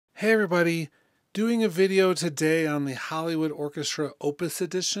Hey everybody, doing a video today on the Hollywood Orchestra Opus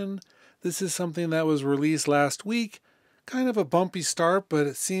Edition. This is something that was released last week. Kind of a bumpy start, but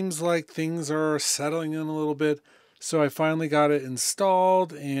it seems like things are settling in a little bit. So I finally got it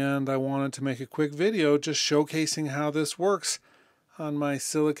installed and I wanted to make a quick video just showcasing how this works on my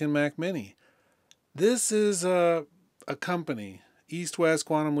Silicon Mac Mini. This is a company, East West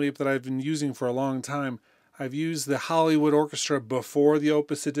Quantum Leap, that I've been using for a long time. I've used the Hollywood Orchestra before the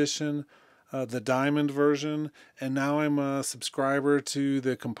Opus Edition, the Diamond version, and now I'm a subscriber to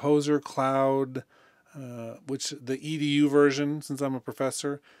the Composer Cloud, which the EDU version, since I'm a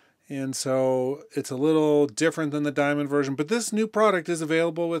professor. And so it's a little different than the Diamond version, but this new product is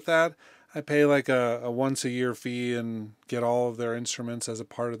available with that. I pay like a once a year fee and get all of their instruments as a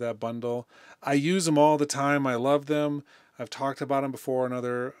part of that bundle. I use them all the time. I love them. I've talked about them before in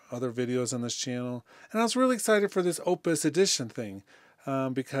other videos on this channel. And I was really excited for this Opus Edition thing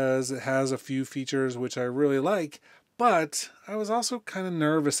because it has a few features which I really like. But I was also kind of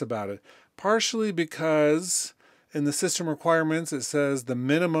nervous about it, partially because in the system requirements it says the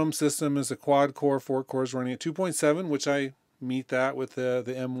minimum system is a quad core, 4 cores running at 2.7, which I meet that with the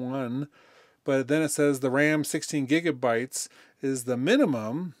M1. But then it says the RAM 16 gigabytes is the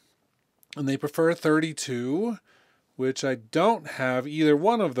minimum, and they prefer 32, which I don't have either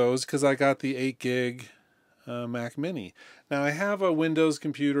one of those because I got the 8 gig Mac Mini. Now I have a Windows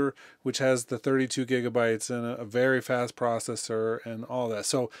computer which has the 32 gigabytes and a very fast processor and all that.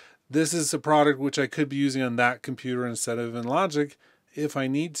 So this is a product which I could be using on that computer instead of in Logic if I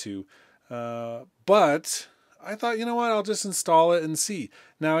need to. But I thought, you know what, I'll just install it and see.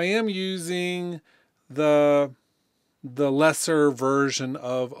 Now I am using the lesser version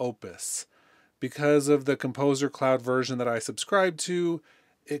of Opus. Because of the Composer Cloud version that I subscribe to,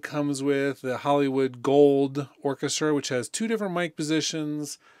 it comes with the Hollywood Gold Orchestra, which has 2 different mic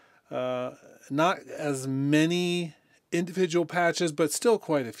positions, not as many individual patches, but still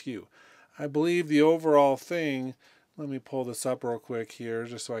quite a few. I believe the overall thing, let me pull this up real quick here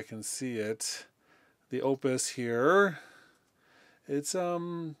just so I can see it. The Opus here, it's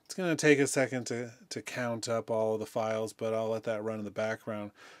going to take a second to count up all of the files, but I'll let that run in the background.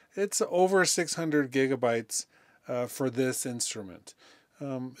 It's over 600 gigabytes for this instrument.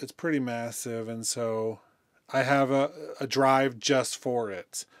 It's pretty massive, and so I have a drive just for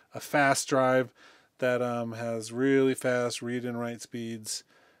it. A fast drive that has really fast read and write speeds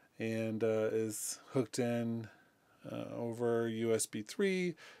and is hooked in over USB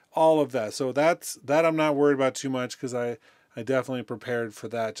 3, all of that. So that I'm not worried about too much because I definitely prepared for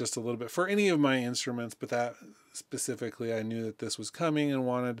that just a little bit for any of my instruments, but that specifically I knew that this was coming and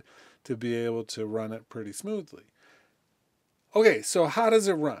wanted to be able to run it pretty smoothly. Okay, so how does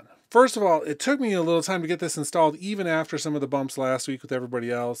it run? First of all, it took me a little time to get this installed even after some of the bumps last week with everybody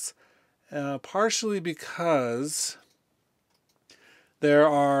else, partially because there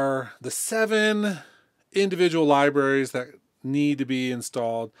are the 7 individual libraries that need to be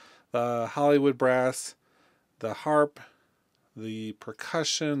installed: the Hollywood brass, the harp, the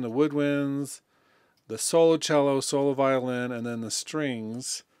percussion, the woodwinds, the solo cello, solo violin, and then the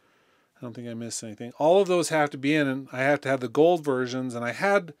strings. I don't think I missed anything. All of those have to be in, and I have to have the gold versions, and I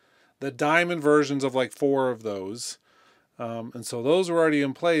had the diamond versions of like 4 of those. And so those were already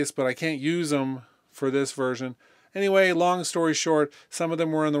in place, but I can't use them for this version. Anyway, long story short, some of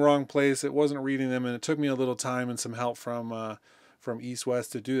them were in the wrong place. It wasn't reading them, and it took me a little time and some help from East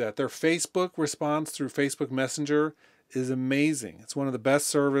West to do that. Their Facebook response through Facebook Messenger is amazing. It's one of the best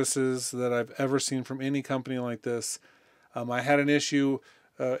services that I've ever seen from any company like this. I had an issue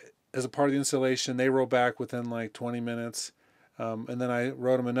as a part of the installation. They wrote back within like 20 minutes. And then I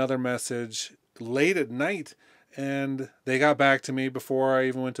wrote them another message late at night, and they got back to me before I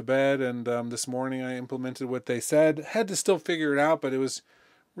even went to bed. And this morning I implemented what they said. Had to still figure it out, but it was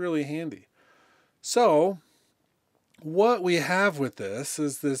really handy. So what we have with this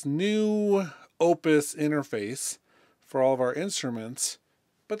is this new Opus interface for all of our instruments,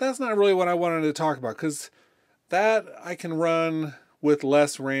 but that's not really what I wanted to talk about, because that I can run with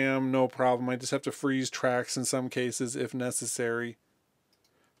less RAM, no problem. I just have to freeze tracks in some cases if necessary.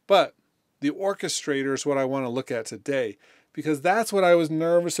 But the Orchestrator is what I want to look at today, because that's what I was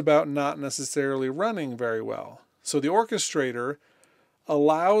nervous about not necessarily running very well. So the Orchestrator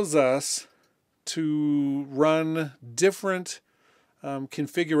allows us to run different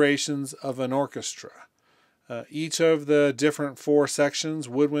configurations of an orchestra. Each of the different 4 sections,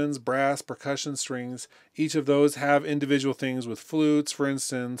 woodwinds, brass, percussion, strings, each of those have individual things with flutes, for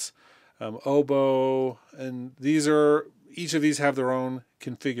instance, oboe, and each of these have their own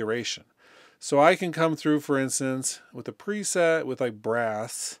configuration. So I can come through, for instance, with a preset with like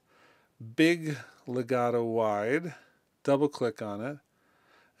brass, big legato wide, double click on it,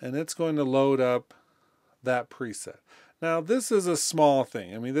 and it's going to load up that preset. Now this is a small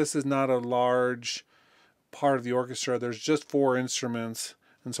thing. I mean, this is not a large part of the orchestra. There's just 4 instruments.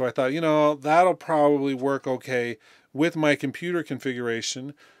 And so I thought, that'll probably work okay with my computer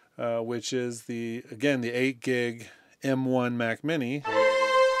configuration, which is the 8 gig M1 Mac Mini.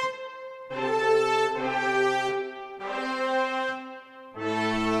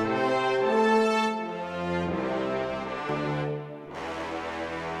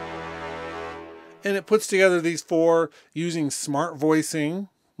 And it puts together these 4 using smart voicing,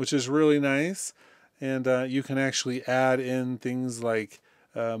 which is really nice. And you can actually add in things like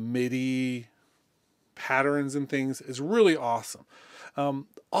MIDI patterns and things. It's really awesome.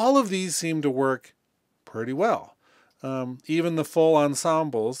 All of these seem to work pretty well. Even the full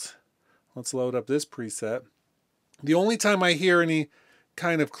ensembles. Let's load up this preset. The only time I hear any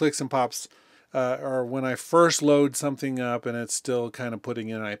kind of clicks and pops or when I first load something up and it's still kind of putting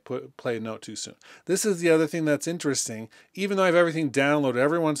in, I play a note too soon. This is the other thing that's interesting. Even though I have everything downloaded,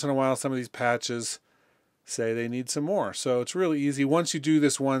 every once in a while some of these patches say they need some more. So it's really easy. Once you do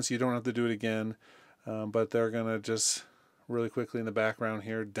this once, you don't have to do it again. But they're going to just really quickly in the background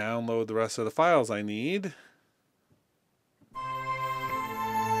here download the rest of the files I need.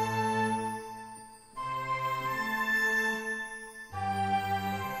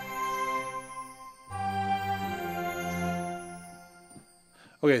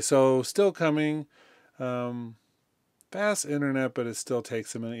 Okay, so still coming. Fast internet, but it still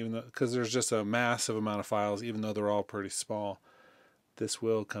takes a minute, even though, because there's just a massive amount of files, even though they're all pretty small. This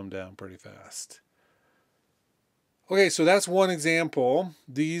will come down pretty fast. Okay, so that's one example.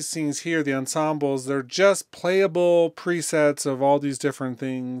 These things here, the ensembles, they're just playable presets of all these different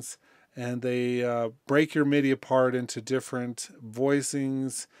things, and they break your MIDI apart into different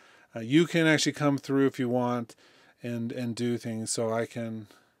voicings. You can actually come through if you want and do things. So I can,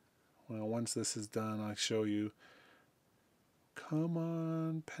 well, once this is done, I'll show you. Come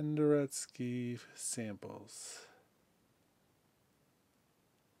on, Penderecki samples.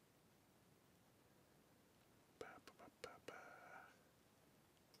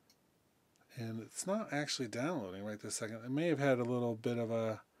 And it's not actually downloading right this second. It may have had a little bit of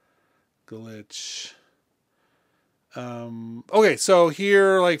a glitch. Okay, so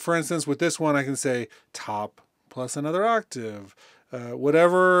here, like for instance, with this one, I can say top plus another octave.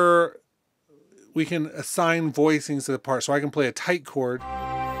 Whatever, we can assign voicings to the part. So I can play a tight chord,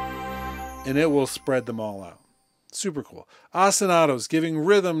 and it will spread them all out. Super cool. Ostinatos, giving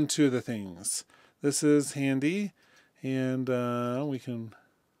rhythm to the things. This is handy, and we can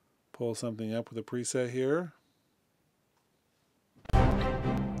pull something up with a preset here.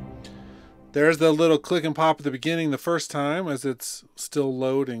 There's the little click and pop at the beginning the first time as it's still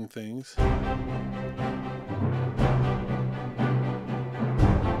loading things.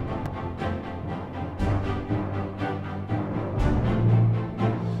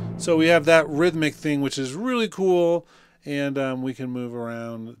 So we have that rhythmic thing, which is really cool, and we can move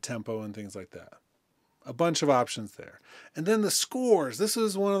around tempo and things like that. A bunch of options there. And then the scores. This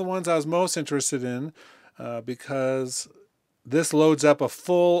is one of the ones I was most interested in because this loads up a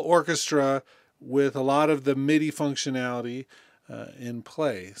full orchestra with a lot of the MIDI functionality in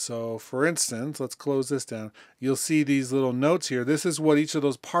play. So for instance, let's close this down. You'll see these little notes here. This is what each of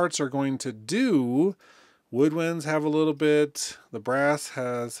those parts are going to do. Woodwinds have a little bit. The brass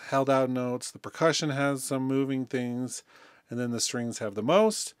has held out notes. The percussion has some moving things. And then the strings have the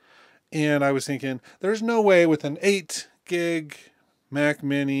most. And I was thinking, there's no way with an 8 gig Mac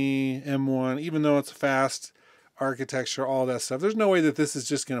Mini M1, even though it's fast architecture, all that stuff, there's no way that this is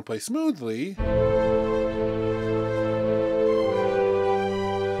just going to play smoothly.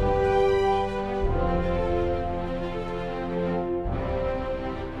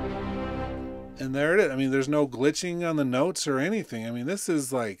 And there it is. I mean, there's no glitching on the notes or anything. I mean, this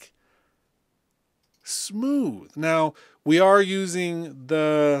is like smooth. Now, we are using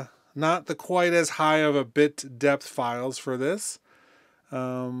the not the quite as high of a bit depth files for this.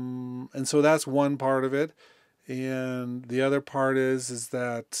 And so that's one part of it. And the other part is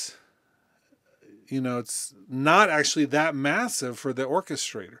that, it's not actually that massive for the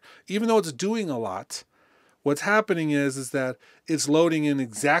Orchestrator. Even though it's doing a lot, what's happening is that it's loading in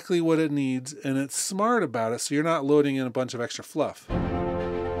exactly what it needs, and it's smart about it, so you're not loading in a bunch of extra fluff.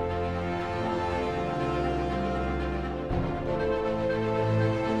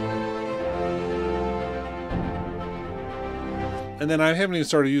 And then I haven't even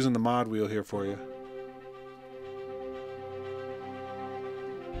started using the mod wheel here for you.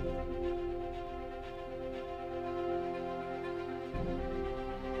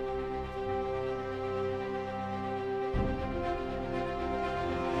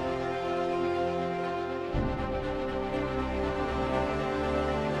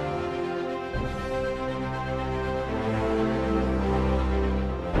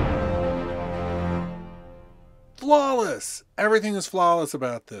 flawless. Everything is flawless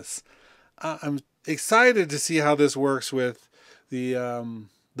about this. I'm excited to see how this works with the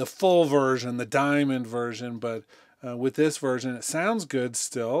full version, the diamond version, but with this version, it sounds good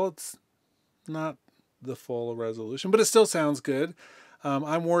still. It's not the full resolution, but it still sounds good.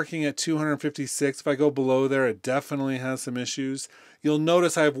 I'm working at 256. If I go below there, it definitely has some issues. You'll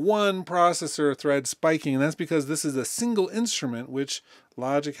notice I have one processor thread spiking, and that's because this is a single instrument, which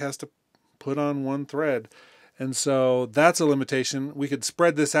Logic has to put on one thread. And so that's a limitation. We could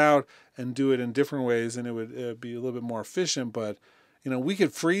spread this out and do it in different ways, and it would be a little bit more efficient. But, we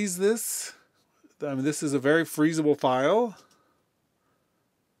could freeze this. I mean, this is a very freezable file.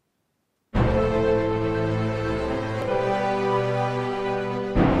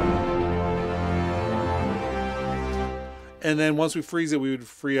 And then once we freeze it, we would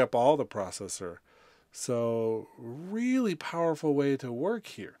free up all the processor. So really powerful way to work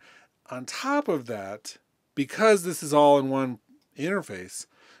here. On top of that, because this is all in one interface,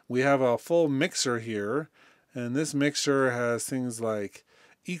 we have a full mixer here. And this mixer has things like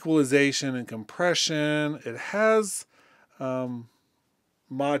equalization and compression. It has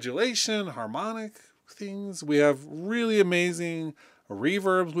modulation, harmonic things. We have really amazing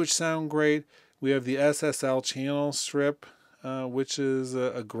reverbs, which sound great. We have the SSL channel strip, which is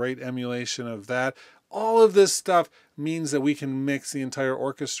a great emulation of that. All of this stuff means that we can mix the entire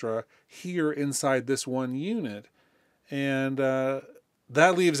orchestra here inside this one unit. And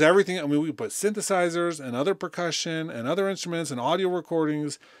that leaves everything. I mean, we put synthesizers and other percussion and other instruments and audio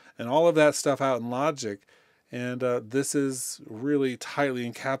recordings and all of that stuff out in Logic. And this is really tightly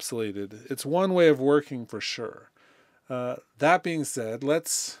encapsulated. It's one way of working for sure. That being said,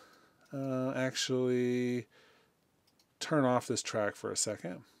 let's actually turn off this track for a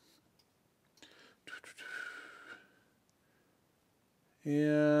second.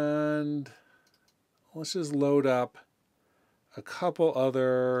 And let's just load up a couple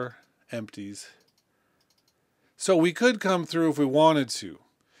other empties. So we could come through if we wanted to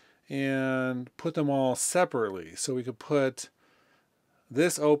and put them all separately. So we could put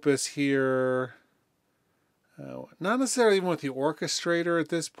this opus here, not necessarily even with the orchestrator at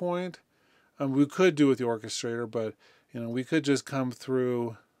this point. We could do with the orchestrator, but we could just come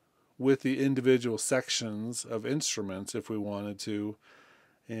through with the individual sections of instruments if we wanted to,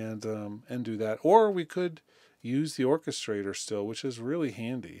 and do that. Or we could use the orchestrator still, which is really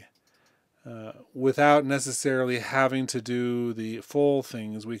handy. Without necessarily having to do the full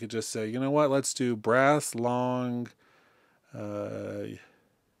things, we could just say, you know what, let's do brass, long,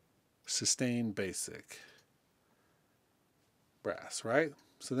 sustain, basic. Brass, right?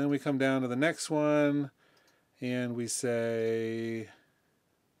 So then we come down to the next one and we say,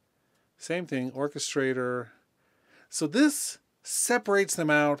 same thing, orchestrator. So this separates them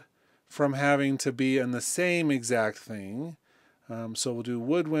out from having to be in the same exact thing. So we'll do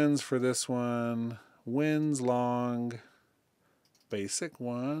woodwinds for this one, winds, long, basic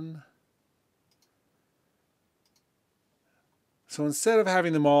one. So instead of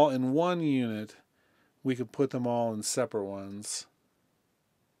having them all in one unit, we could put them all in separate ones.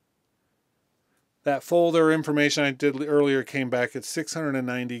 That folder information I did earlier came back at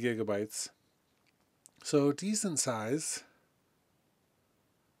 690 gigabytes. So decent size.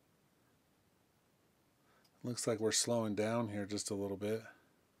 Looks like we're slowing down here just a little bit.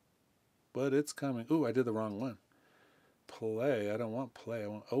 But it's coming. Ooh, I did the wrong one. Play. I don't want play. I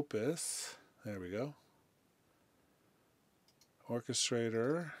want opus. There we go.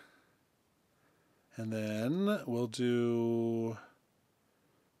 Orchestrator. And then we'll do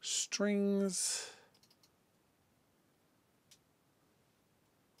strings.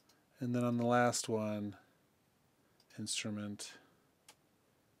 And then on the last one, instrument,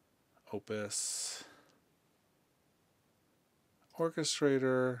 opus,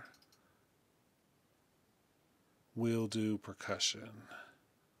 orchestrator. We'll do percussion.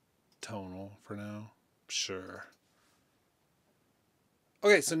 Tonal for now. Sure.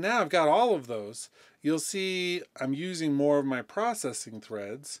 Okay, so now I've got all of those. You'll see I'm using more of my processing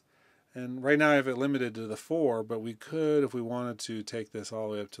threads. And right now I have it limited to the 4, but we could, if we wanted to, take this all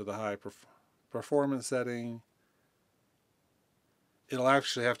the way up to the high performance setting. It'll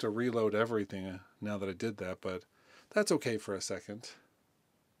actually have to reload everything now that I did that, but that's okay for a second.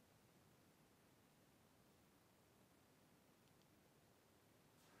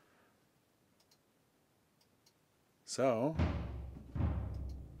 So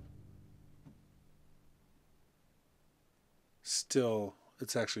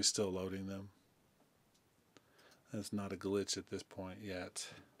it's actually still loading them. That's not a glitch at this point yet.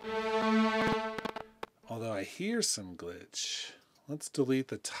 Although I hear some glitch. Let's delete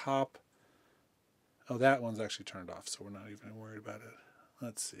the top. Oh, that one's actually turned off, so we're not even worried about it.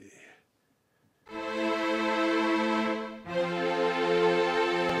 Let's see.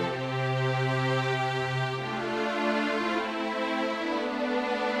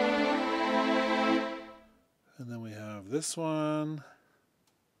 And then we have this one.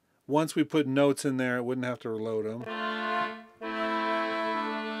 Once we put notes in there, it wouldn't have to reload them.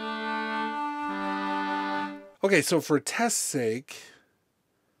 Okay, so for test's sake,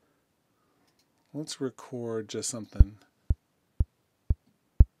 let's record just something.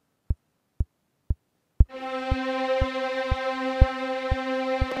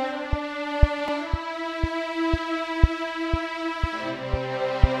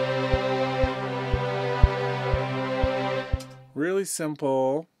 Really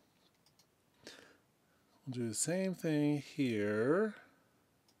simple. We'll do the same thing here.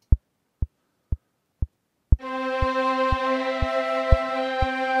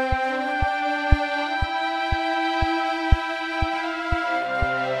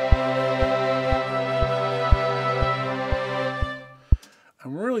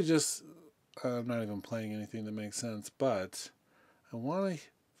 I'm really just, I'm not even playing anything that makes sense, but I want to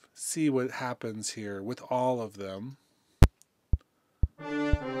see what happens here with all of them.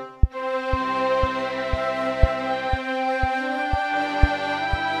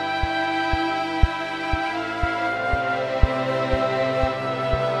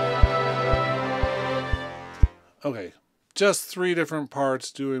 Okay, just 3 different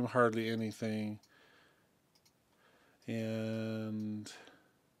parts doing hardly anything. And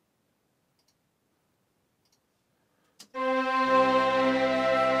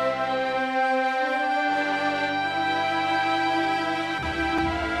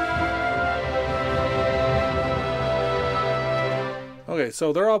okay,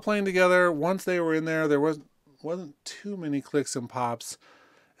 so they're all playing together. Once they were in there, there wasn't too many clicks and pops.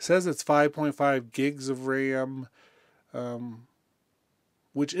 It says it's 5.5 gigs of RAM,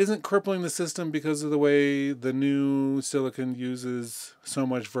 which isn't crippling the system because of the way the new silicon uses so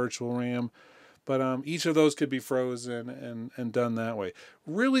much virtual RAM. But each of those could be frozen and done that way.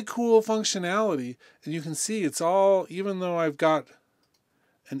 Really cool functionality. And you can see it's all, even though I've got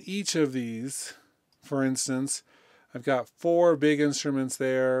in each of these, for instance, I've got 4 big instruments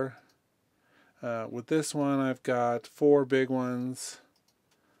there. With this one, I've got 4 big ones.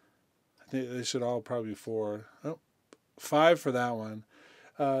 I think they should all probably be 4. Oh, 5 for that one.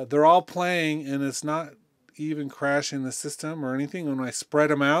 They're all playing, and it's not even crashing the system or anything. When I spread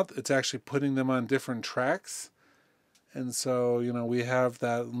them out, it's actually putting them on different tracks. And so, you know, we have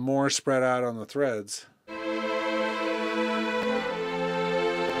that more spread out on the threads.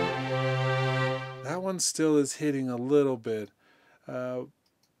 That one still is hitting a little bit. I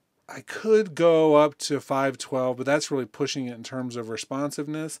could go up to 512, but that's really pushing it in terms of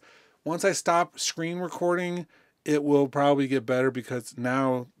responsiveness. Once I stop screen recording, it will probably get better because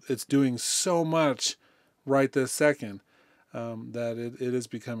now it's doing so much right this second that it is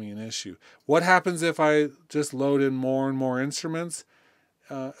becoming an issue. What happens if I just load in more and more instruments?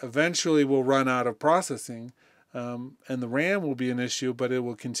 Eventually we'll run out of processing, and the RAM will be an issue, but it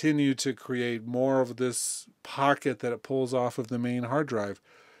will continue to create more of this pocket that it pulls off of the main hard drive,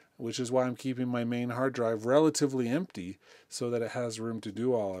 which is why I'm keeping my main hard drive relatively empty so that it has room to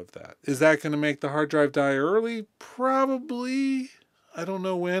do all of that. Is that going to make the hard drive die early? Probably. I don't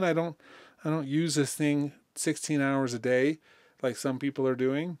know when. I don't use this thing 16 hours a day like some people are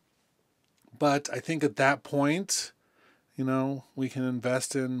doing. But I think at that point, you know, we can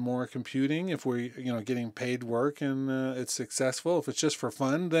invest in more computing if we're, you know, getting paid work and it's successful. If it's just for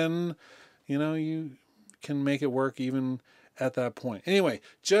fun, then, you know, you can make it work even at that point. Anyway,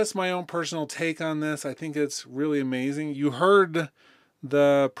 just my own personal take on this. I think it's really amazing. You heard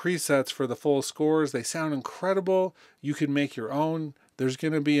the presets for the full scores. They sound incredible. You can make your own. There's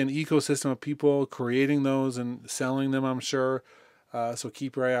going to be an ecosystem of people creating those and selling them, I'm sure. So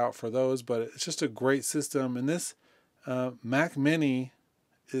keep your eye out for those. But it's just a great system. And this Mac Mini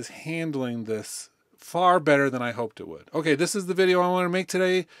is handling this far better than I hoped it would. Okay, this is the video I want to make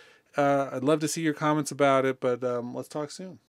today. I'd love to see your comments about it, but let's talk soon.